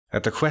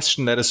at the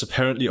question that is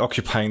apparently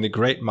occupying the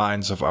great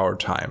minds of our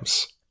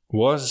times.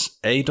 Was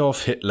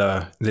Adolf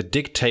Hitler, the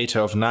dictator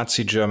of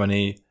Nazi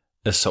Germany,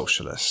 a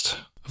socialist?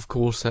 Of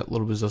course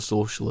Hitler was a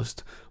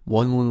socialist.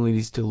 One only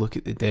needs to look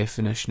at the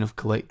definition of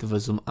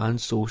collectivism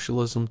and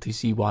socialism to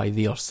see why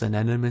they are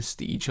synonymous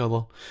to each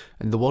other.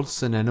 And the word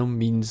synonym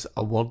means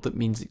a word that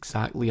means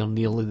exactly or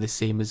nearly the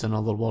same as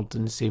another word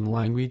in the same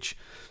language.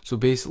 So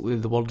basically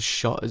the word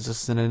shut is a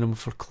synonym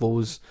for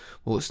close.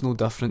 Well, it's no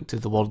different to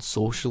the word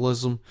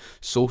socialism.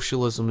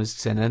 Socialism is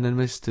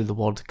synonymous to the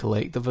word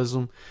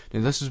collectivism. Now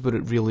this is what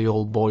it really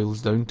all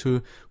boils down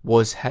to.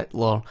 Was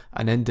Hitler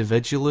an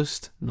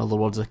individualist, in other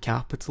words a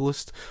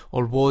capitalist,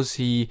 or was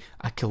he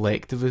a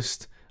collectivist?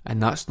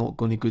 And that's not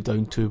going to go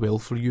down too well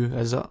for you,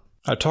 is it?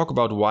 I'll talk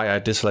about why I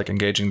dislike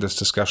engaging this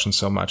discussion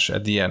so much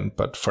at the end,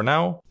 but for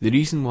now... The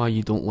reason why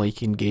you don't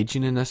like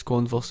engaging in this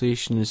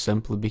conversation is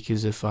simply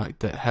because of the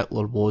fact that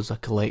Hitler was a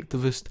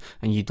collectivist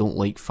and you don't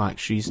like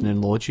facts, reason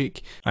and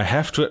logic. I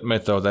have to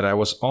admit though that I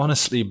was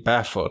honestly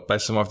baffled by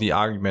some of the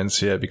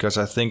arguments here, because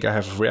I think I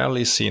have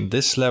rarely seen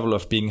this level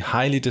of being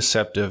highly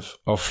deceptive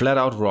or flat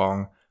out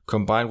wrong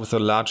combined with a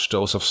large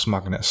dose of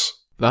smugness.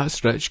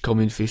 That's rich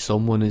coming from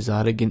someone as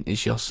arrogant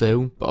as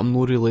yourself, but I'm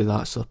not really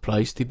that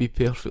surprised, to be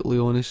perfectly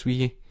honest with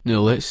you. Now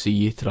let's see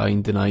you try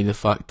and deny the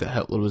fact that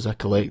Hitler was a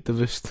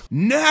collectivist.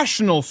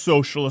 National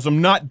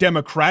Socialism, not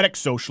democratic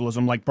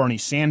socialism like Bernie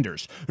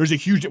Sanders. There's a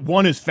huge...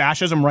 One is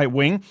fascism, right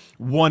wing,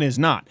 one is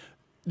not.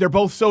 They're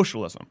both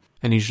socialism.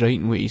 And he's right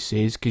in what he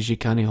says, because you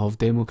can't have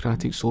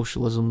democratic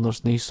socialism,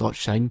 there's no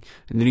such thing.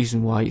 And the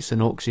reason why it's an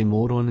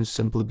oxymoron is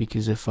simply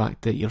because of the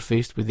fact that you're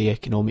faced with the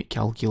economic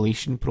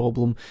calculation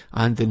problem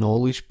and the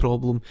knowledge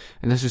problem,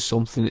 and this is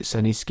something that's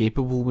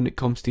inescapable when it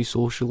comes to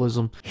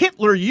socialism.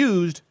 Hitler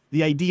used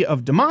the idea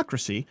of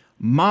democracy,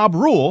 mob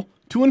rule,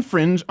 to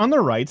infringe on the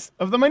rights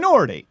of the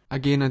minority.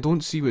 Again, I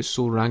don't see what's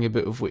so wrong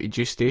about of what he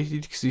just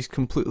stated, because he's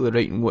completely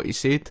right in what he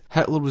said.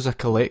 Hitler was a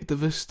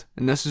collectivist,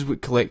 and this is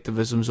what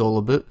collectivism's all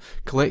about.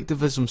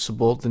 Collectivism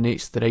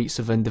subordinates the rights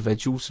of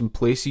individuals and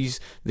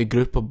places the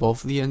group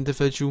above the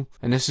individual,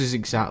 and this is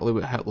exactly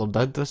what Hitler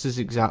did. This is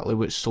exactly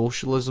what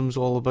socialism's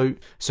all about.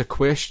 It's a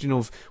question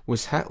of,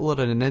 was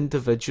Hitler an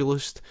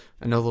individualist,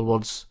 in other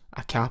words,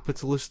 a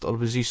capitalist, or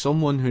was he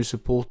someone who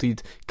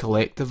supported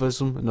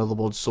collectivism, in other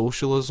words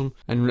socialism?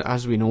 And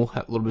as we know,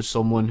 Hitler was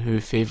someone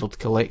who favoured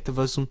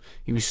collectivism.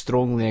 He was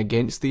strongly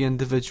against the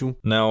individual.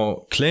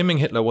 Now, claiming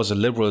Hitler was a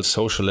liberal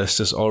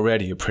socialist is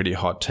already a pretty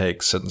hot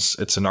take, since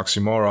it's an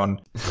oxymoron.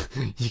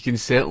 You can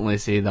certainly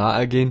say that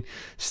again.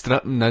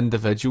 Stripping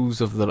individuals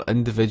of their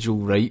individual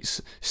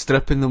rights,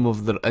 stripping them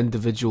of their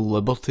individual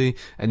liberty,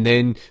 and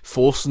then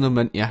forcing them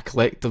into a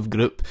collective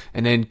group,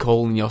 and then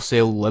calling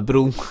yourself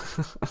liberal.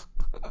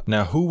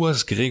 Now, who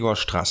was Gregor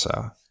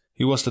Strasser?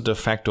 He was the de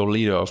facto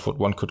leader of what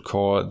one could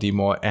call the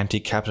more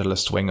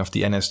anti-capitalist wing of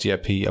the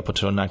NSDAP up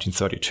until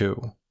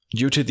 1932.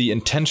 Due to the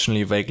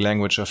intentionally vague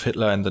language of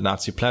Hitler and the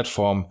Nazi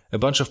platform, a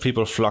bunch of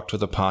people flocked to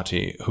the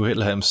party, who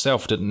Hitler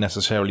himself didn't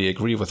necessarily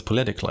agree with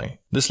politically.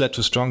 This led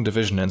to strong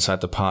division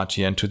inside the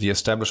party and to the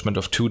establishment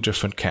of two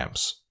different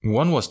camps.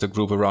 One was the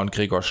group around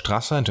Gregor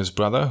Strasser and his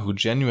brother, who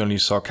genuinely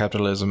saw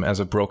capitalism as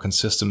a broken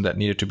system that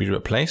needed to be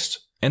replaced,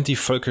 and the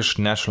folkish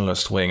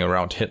nationalist wing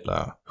around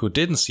Hitler, who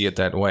didn't see it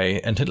that way,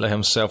 and Hitler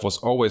himself was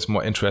always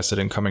more interested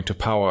in coming to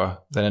power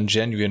than in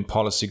genuine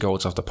policy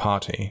goals of the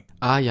party.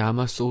 I am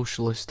a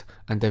socialist,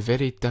 and a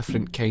very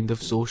different kind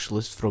of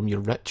socialist from your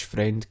rich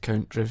friend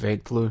Count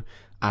Reventlow,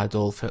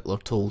 Adolf Hitler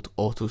told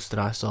Otto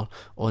Strasser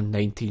on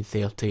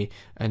 1930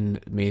 in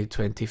May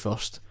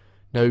 21st.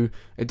 Now,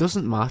 it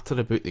doesn't matter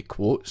about the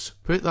quotes,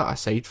 put that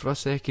aside for a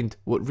second.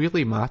 What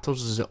really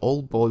matters is it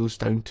all boils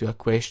down to a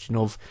question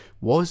of,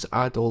 was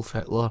Adolf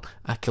Hitler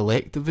a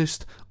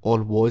collectivist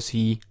or was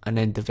he an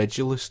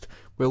individualist?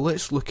 Well,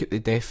 let's look at the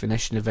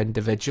definition of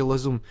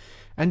individualism.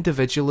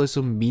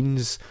 Individualism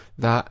means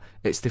that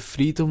it's the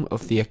freedom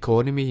of the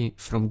economy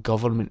from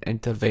government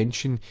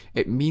intervention.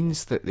 It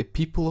means that the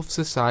people of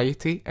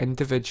society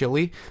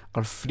individually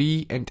are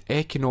free and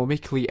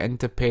economically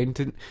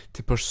independent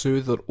to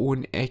pursue their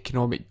own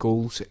economic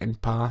goals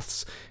and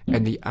paths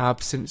in the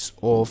absence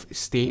of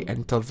state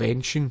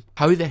intervention.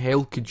 How the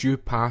hell could you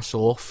pass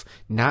off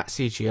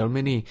Nazi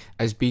Germany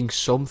as being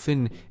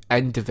something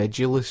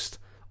individualist,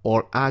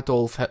 or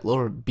Adolf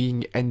Hitler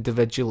being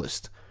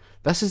individualist?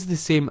 This is the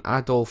same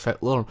Adolf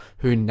Hitler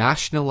who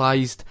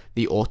nationalised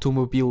the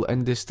automobile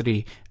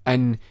industry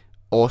in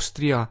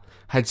Austria,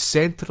 had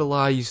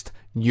centralised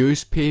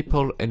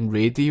newspaper and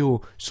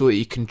radio so that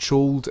he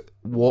controlled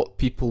what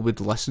people would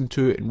listen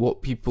to and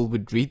what people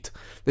would read.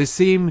 The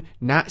same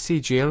Nazi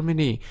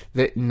Germany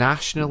that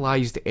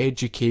nationalised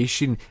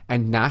education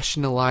and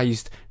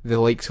nationalised the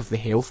likes of the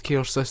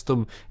healthcare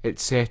system,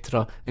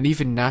 etc., and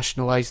even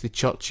nationalised the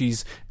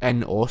churches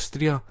in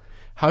Austria.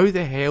 How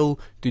the hell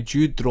did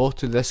you draw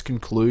to this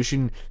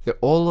conclusion that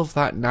all of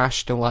that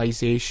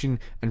nationalisation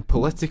and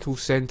political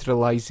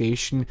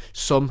centralisation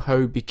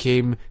somehow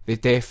became the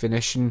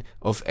definition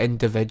of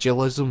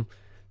individualism?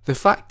 The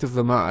fact of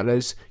the matter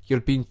is, you're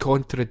being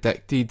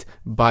contradicted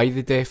by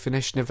the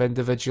definition of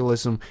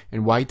individualism.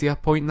 And why do I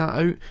point that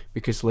out?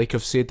 Because like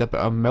I've said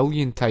about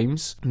 1,000,000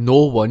 times,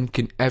 no one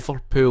can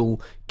ever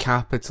pull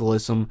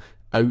capitalism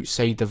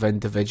outside of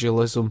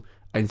individualism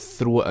and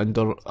throw it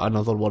under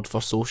another word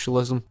for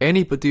socialism.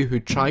 Anybody who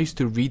tries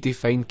to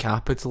redefine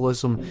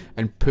capitalism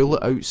and pull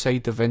it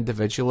outside of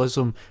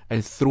individualism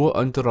and throw it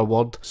under a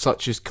word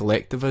such as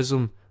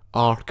collectivism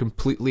are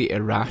completely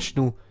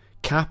irrational.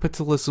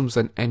 Capitalism's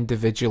an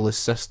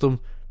individualist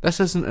system. This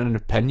isn't an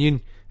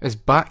opinion, it's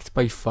backed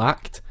by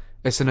fact.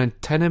 It's an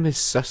antinomous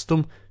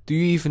system. Do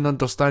you even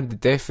understand the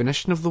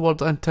definition of the word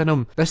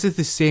antonym? This is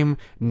the same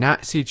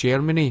Nazi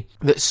Germany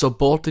that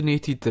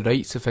subordinated the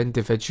rights of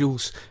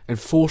individuals and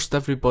forced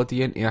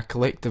everybody into a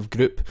collective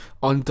group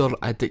under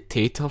a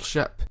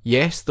dictatorship.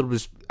 Yes, there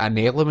was an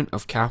element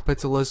of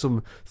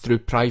capitalism through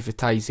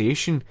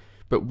privatisation,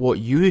 but what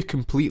you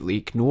completely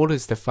ignore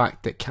is the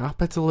fact that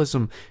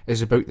capitalism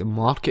is about the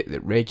market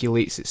that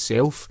regulates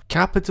itself.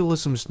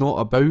 Capitalism's not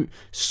about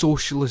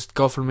socialist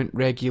government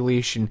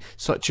regulation,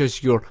 such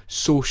as your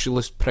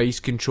socialist price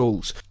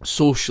controls,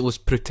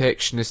 socialist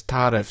protectionist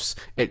tariffs,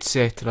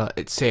 etc.,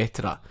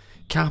 etc.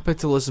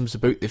 Capitalism's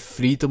about the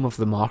freedom of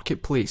the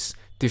marketplace,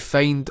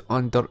 defined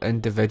under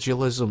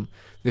individualism,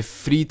 the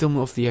freedom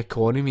of the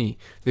economy,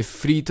 the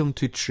freedom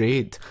to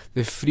trade,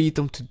 the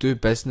freedom to do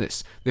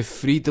business, the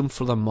freedom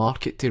for the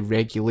market to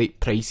regulate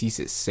prices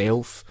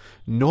itself,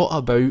 not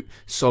about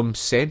some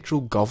central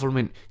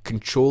government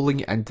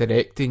controlling and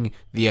directing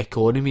the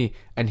economy.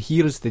 And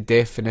here is the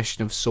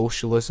definition of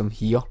socialism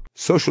here.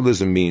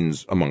 Socialism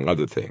means, among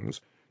other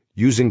things,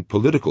 using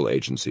political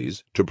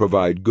agencies to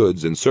provide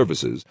goods and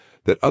services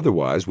that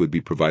otherwise would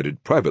be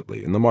provided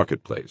privately in the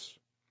marketplace.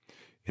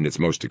 In its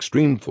most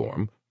extreme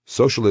form,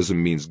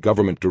 socialism means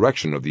government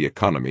direction of the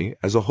economy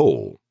as a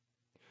whole.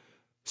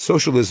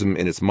 Socialism,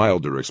 in its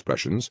milder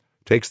expressions,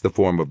 takes the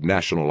form of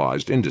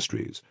nationalized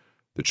industries,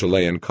 the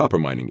Chilean copper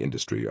mining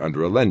industry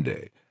under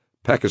Allende,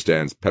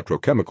 Pakistan's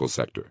petrochemical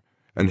sector,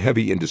 and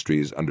heavy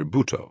industries under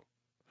Bhutto.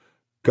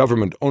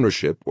 Government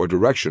ownership or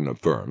direction of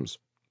firms,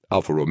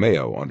 Alfa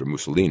Romeo under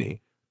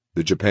Mussolini,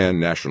 the Japan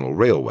National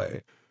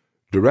Railway,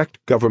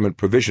 direct government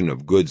provision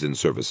of goods and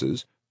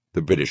services,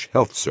 the British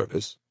Health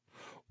Service,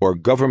 or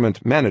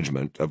government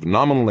management of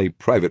nominally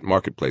private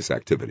marketplace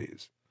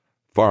activities,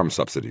 farm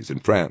subsidies in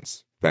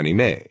France, Fannie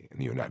Mae in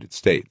the United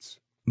States.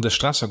 The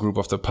Strasser group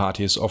of the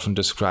party is often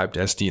described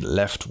as the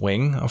left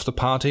wing of the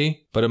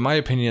party, but in my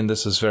opinion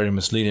this is very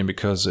misleading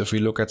because if we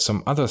look at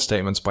some other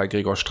statements by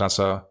Gregor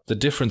Strasser, the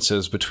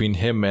differences between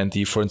him and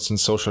the, for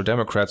instance, Social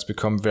Democrats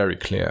become very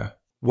clear.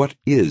 What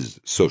is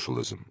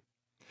socialism?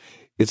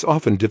 It's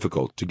often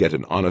difficult to get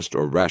an honest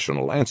or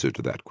rational answer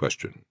to that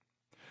question.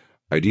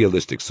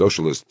 Idealistic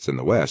socialists in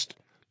the West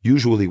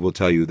usually will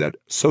tell you that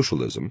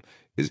socialism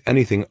is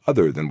anything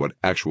other than what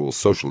actual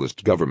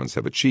socialist governments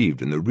have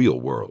achieved in the real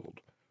world.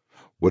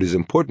 What is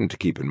important to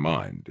keep in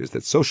mind is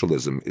that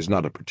socialism is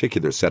not a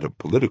particular set of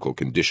political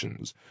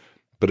conditions,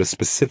 but a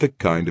specific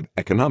kind of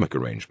economic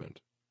arrangement.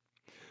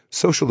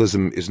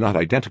 Socialism is not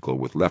identical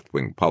with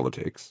left-wing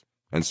politics,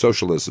 and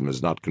socialism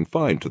is not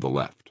confined to the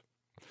left.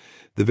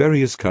 The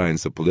various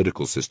kinds of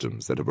political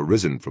systems that have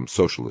arisen from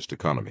socialist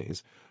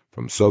economies,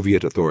 from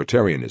Soviet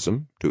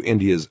authoritarianism to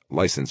India's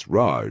licensed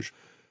Raj,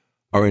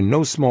 are in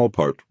no small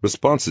part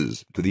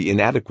responses to the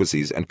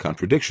inadequacies and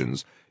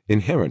contradictions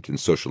inherent in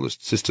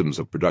socialist systems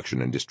of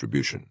production and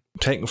distribution.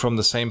 Taken from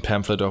the same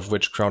pamphlet of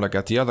which Crowder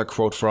got the other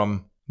quote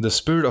from, "The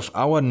spirit of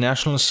our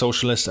National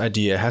Socialist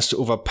idea has to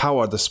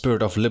overpower the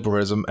spirit of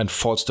liberalism and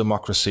false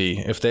democracy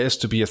if there is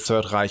to be a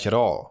Third Reich at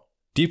all.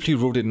 Deeply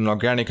rooted in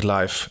organic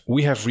life,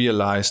 we have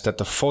realized that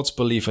the false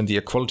belief in the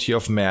equality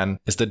of man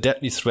is the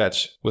deadly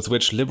threat with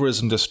which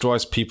liberalism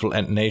destroys people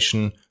and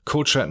nation,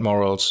 culture and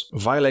morals,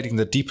 violating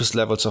the deepest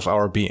levels of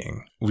our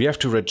being. We have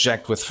to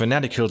reject with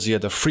fanatical zeal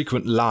the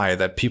frequent lie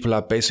that people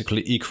are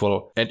basically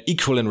equal, and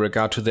equal in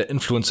regard to their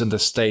influence in the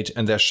state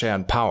and their share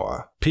in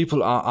power.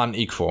 People are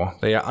unequal.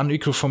 They are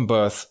unequal from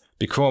birth,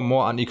 become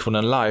more unequal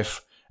in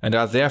life, and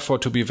are therefore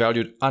to be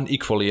valued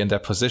unequally in their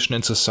position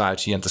in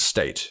society and the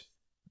state."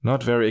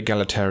 Not very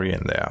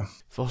egalitarian there.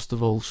 First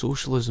of all,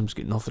 socialism's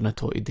got nothing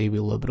at all to do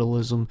with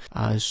liberalism,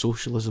 as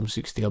socialism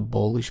seeks to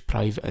abolish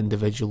private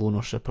individual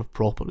ownership of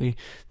property.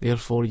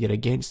 Therefore, you're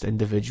against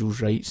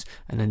individuals' rights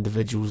and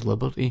individuals'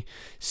 liberty.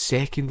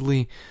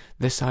 Secondly,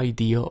 this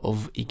idea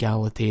of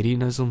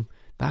egalitarianism,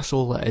 that's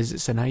all it is.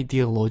 It's an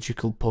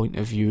ideological point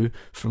of view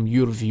from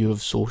your view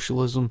of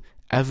socialism.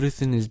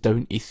 Everything is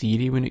down to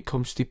theory when it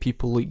comes to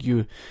people like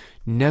you.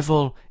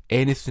 Never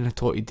anything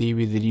at all to do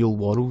with the real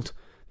world.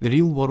 The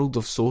real world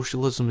of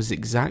socialism is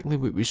exactly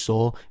what we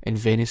saw in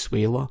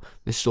Venezuela,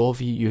 the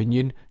Soviet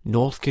Union,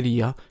 North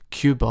Korea,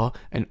 Cuba,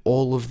 and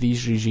all of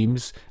these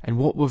regimes, and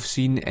what we've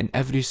seen in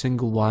every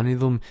single one of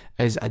them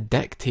is a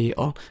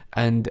dictator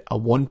and a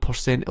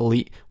 1%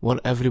 elite where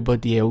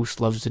everybody else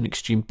lives in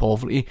extreme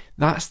poverty.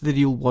 That's the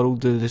real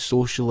world of the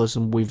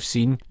socialism we've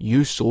seen.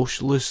 You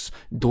socialists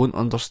don't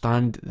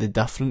understand the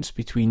difference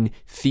between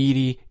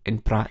theory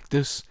and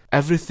practice.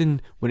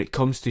 Everything when it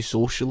comes to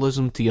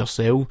socialism to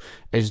yourself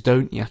is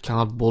down to a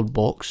cardboard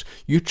box.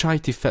 You try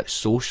to fit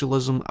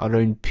socialism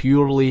around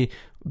purely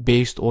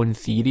based on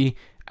theory,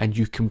 and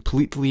you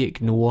completely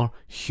ignore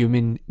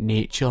human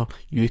nature.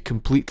 You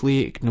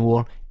completely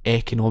ignore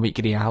economic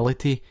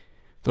reality.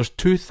 There's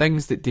two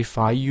things that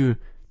defy you.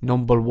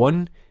 Number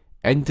one,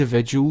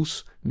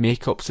 individuals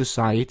make up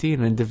society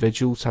and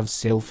individuals have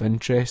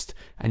self-interest.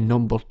 And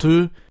number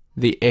two,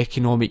 the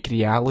economic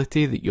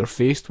reality that you're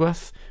faced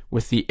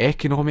with the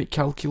economic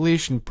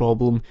calculation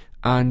problem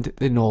and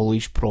the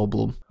knowledge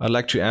problem. I'd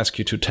like to ask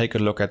you to take a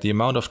look at the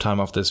amount of time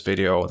of this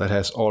video that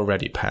has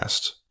already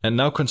passed. And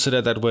now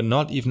consider that we're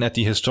not even at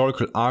the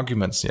historical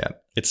arguments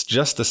yet. It's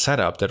just the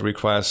setup that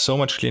requires so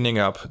much cleaning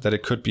up that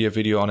it could be a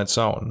video on its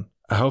own.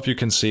 I hope you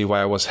can see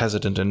why I was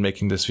hesitant in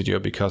making this video,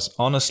 because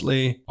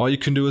honestly, all you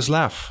can do is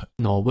laugh.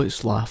 No,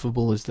 what's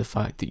laughable is the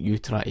fact that you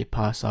try to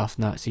pass off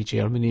Nazi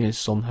Germany as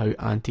somehow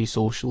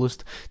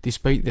anti-socialist,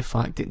 despite the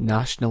fact that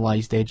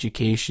nationalised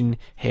education,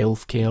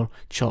 healthcare,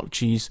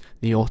 churches,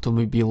 the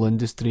automobile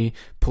industry,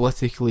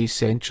 politically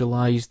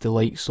centralised the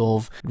likes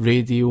of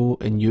radio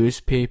and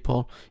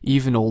newspaper,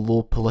 even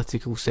although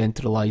political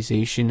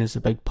centralisation is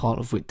a big part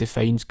of what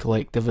defines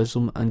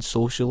collectivism and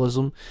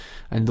socialism,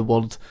 and the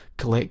word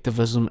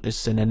collectivism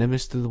is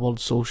synonymous to the word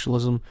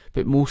socialism,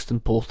 but most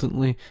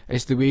importantly,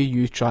 it's the way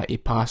you try to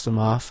pass him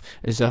off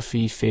as if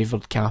he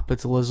favoured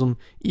capitalism,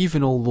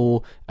 even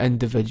although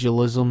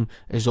individualism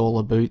is all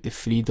about the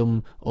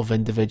freedom of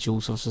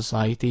individuals of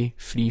society,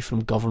 free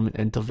from government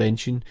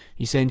intervention,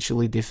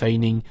 essentially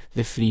defining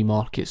the free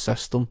market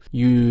system.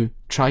 You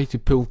try to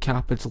pull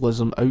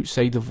capitalism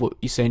outside of what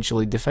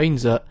essentially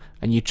defines it,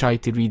 and you try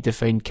to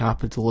redefine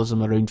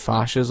capitalism around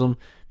fascism,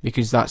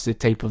 because that's the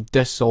type of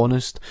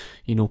dishonest,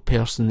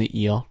 person that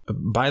you are.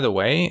 By the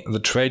way, the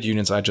trade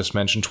unions I just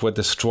mentioned were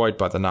destroyed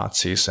by the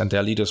Nazis and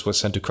their leaders were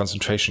sent to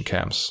concentration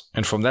camps.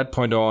 And from that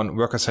point on,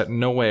 workers had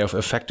no way of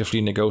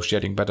effectively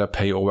negotiating better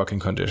pay or working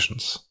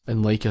conditions.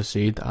 And like I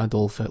said,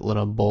 Adolf Hitler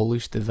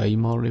abolished the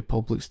Weimar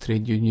Republic's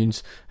trade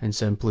unions and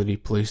simply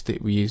replaced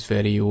it with his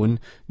very own,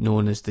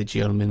 known as the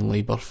German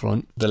Labour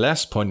Front. The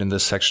last point in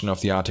this section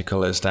of the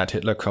article is that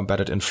Hitler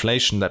combated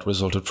inflation that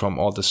resulted from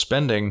all the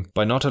spending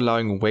by not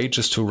allowing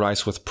wages to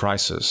rise with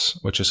prices,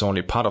 which is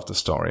only part of the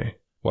story.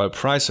 While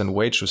price and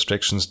wage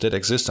restrictions did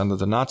exist under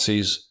the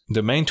Nazis,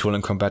 the main tool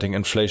in combating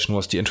inflation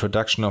was the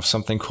introduction of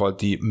something called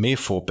the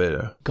MEFO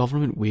bill.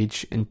 Government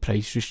wage and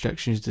price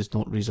restrictions does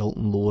not result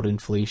in lower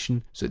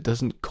inflation, so it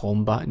doesn't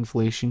combat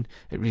inflation,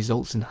 it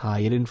results in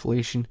higher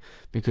inflation,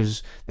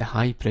 because the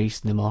high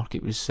price in the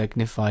market was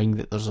signifying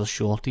that there's a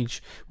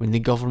shortage, when the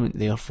government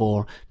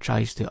therefore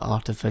tries to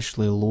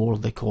artificially lower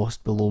the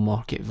cost below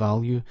market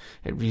value,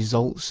 it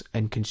results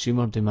in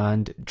consumer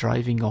demand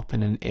driving up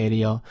in an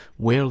area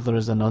where there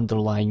is an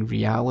underlying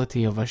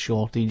reality of a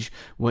shortage,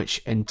 which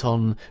in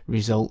turn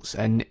results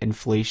in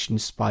inflation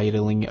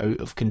spiralling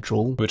out of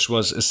control. Which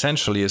was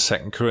essentially a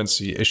second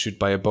currency issued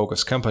by a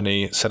bogus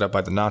company set up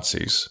by the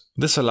Nazis.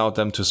 This allowed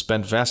them to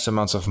spend vast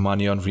amounts of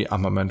money on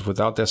rearmament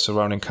without their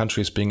surrounding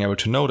countries being able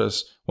to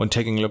notice when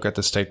taking a look at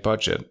the state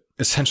budget.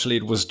 Essentially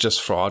it was just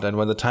fraud, and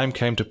when the time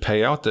came to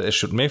pay out the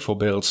issued MEFO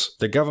bills,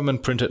 the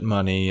government printed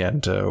money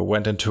and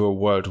went into a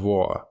world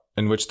war,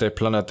 in which they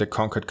plundered the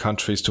conquered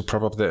countries to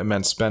prop up their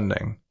immense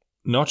spending.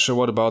 Not sure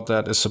what about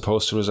that is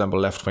supposed to resemble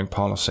left-wing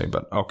policy,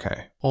 but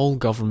okay. All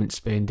government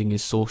spending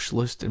is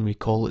socialist, and we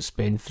call it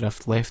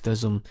spendthrift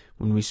leftism.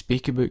 When we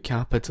speak about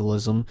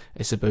capitalism,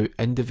 it's about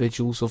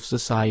individuals of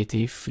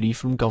society free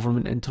from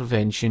government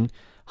intervention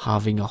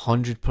having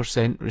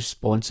 100%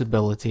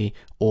 responsibility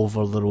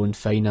over their own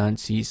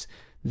finances.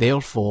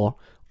 Therefore,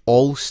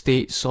 all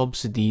state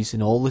subsidies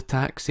and all the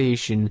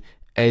taxation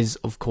is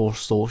of course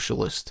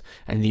socialist,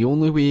 and the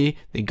only way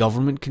the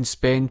government can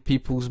spend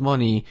people's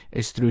money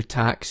is through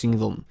taxing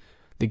them.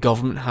 The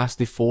government has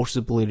to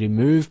forcibly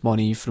remove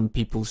money from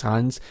people's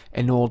hands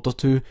in order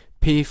to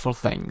pay for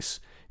things.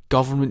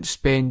 Government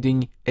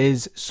spending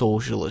is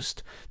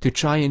socialist. To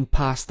try and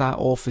pass that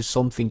off as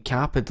something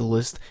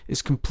capitalist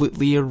is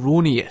completely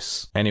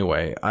erroneous.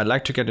 Anyway, I'd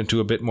like to get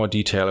into a bit more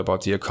detail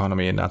about the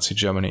economy in Nazi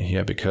Germany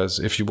here, because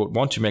if you would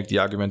want to make the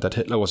argument that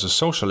Hitler was a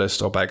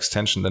socialist, or by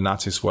extension the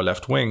Nazis were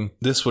left-wing,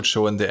 this would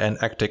show in their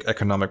enacted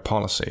economic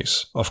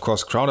policies. Of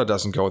course, Crowder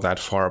doesn't go that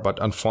far,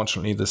 but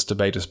unfortunately this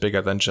debate is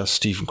bigger than just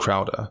Stephen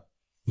Crowder.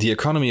 The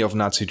economy of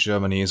Nazi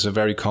Germany is a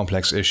very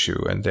complex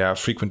issue, and there are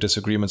frequent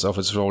disagreements of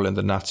its role in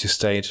the Nazi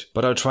state,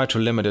 but I'll try to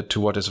limit it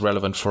to what is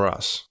relevant for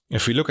us.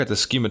 If we look at the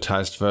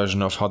schematized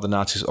version of how the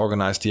Nazis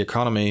organized the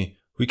economy,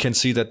 we can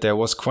see that there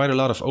was quite a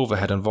lot of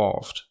overhead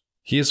involved.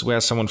 Here's where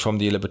someone from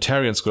the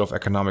libertarian school of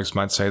economics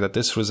might say that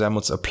this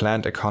resembles a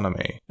planned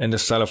economy, in the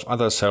style of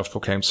other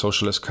self-proclaimed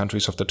socialist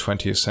countries of the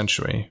 20th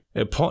century.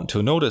 Important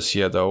to notice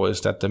here, though,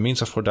 is that the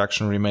means of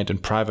production remained in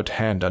private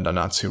hand under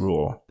Nazi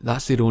rule.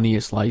 That's the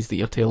erroneous lies that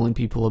you're telling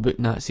people about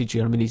Nazi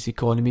Germany's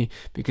economy,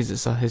 because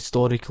it's a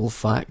historical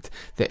fact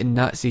that in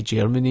Nazi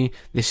Germany,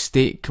 the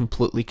state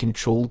completely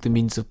controlled the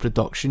means of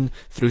production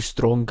through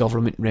strong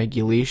government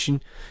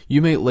regulation.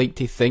 You might like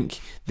to think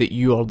that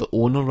you are the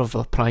owner of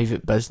a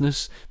private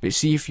business, but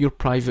see, if your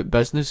private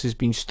business has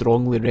been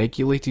strongly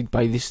regulated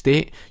by the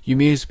state, you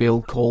may as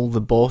well call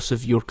the boss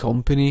of your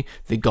company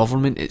the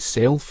government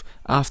itself.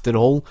 After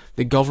all,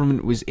 the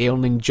government was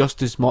earning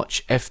just as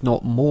much, if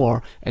not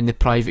more, in the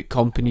private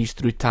companies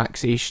through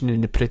taxation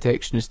and the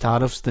protectionist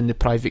tariffs than the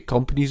private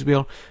companies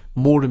were.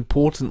 More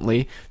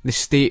importantly, the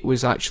state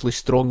was actually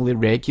strongly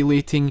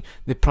regulating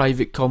the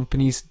private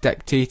companies,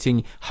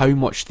 dictating how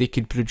much they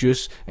could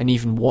produce and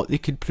even what they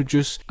could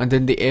produce. And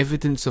in the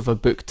evidence of a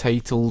book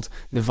titled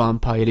The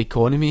Vampire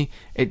Economy,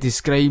 it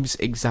describes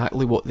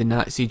exactly what the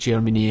Nazi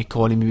Germany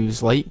economy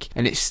was like,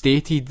 and it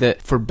stated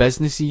that for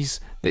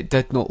businesses that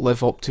did not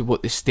live up to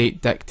what the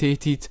state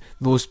dictated,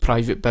 those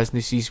private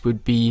businesses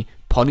would be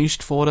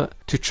punished for it.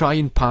 To try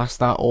and pass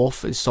that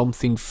off as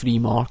something free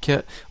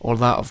market or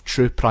that of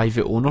true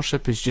private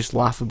ownership is just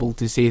laughable,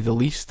 to say the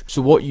least.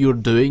 So what you're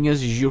doing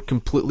is you're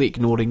completely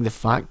ignoring the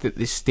fact that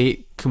the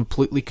state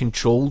completely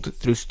controlled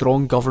through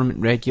strong government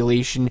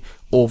regulation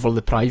over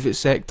the private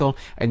sector,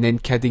 and then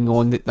kidding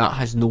on that that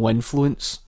has no influence.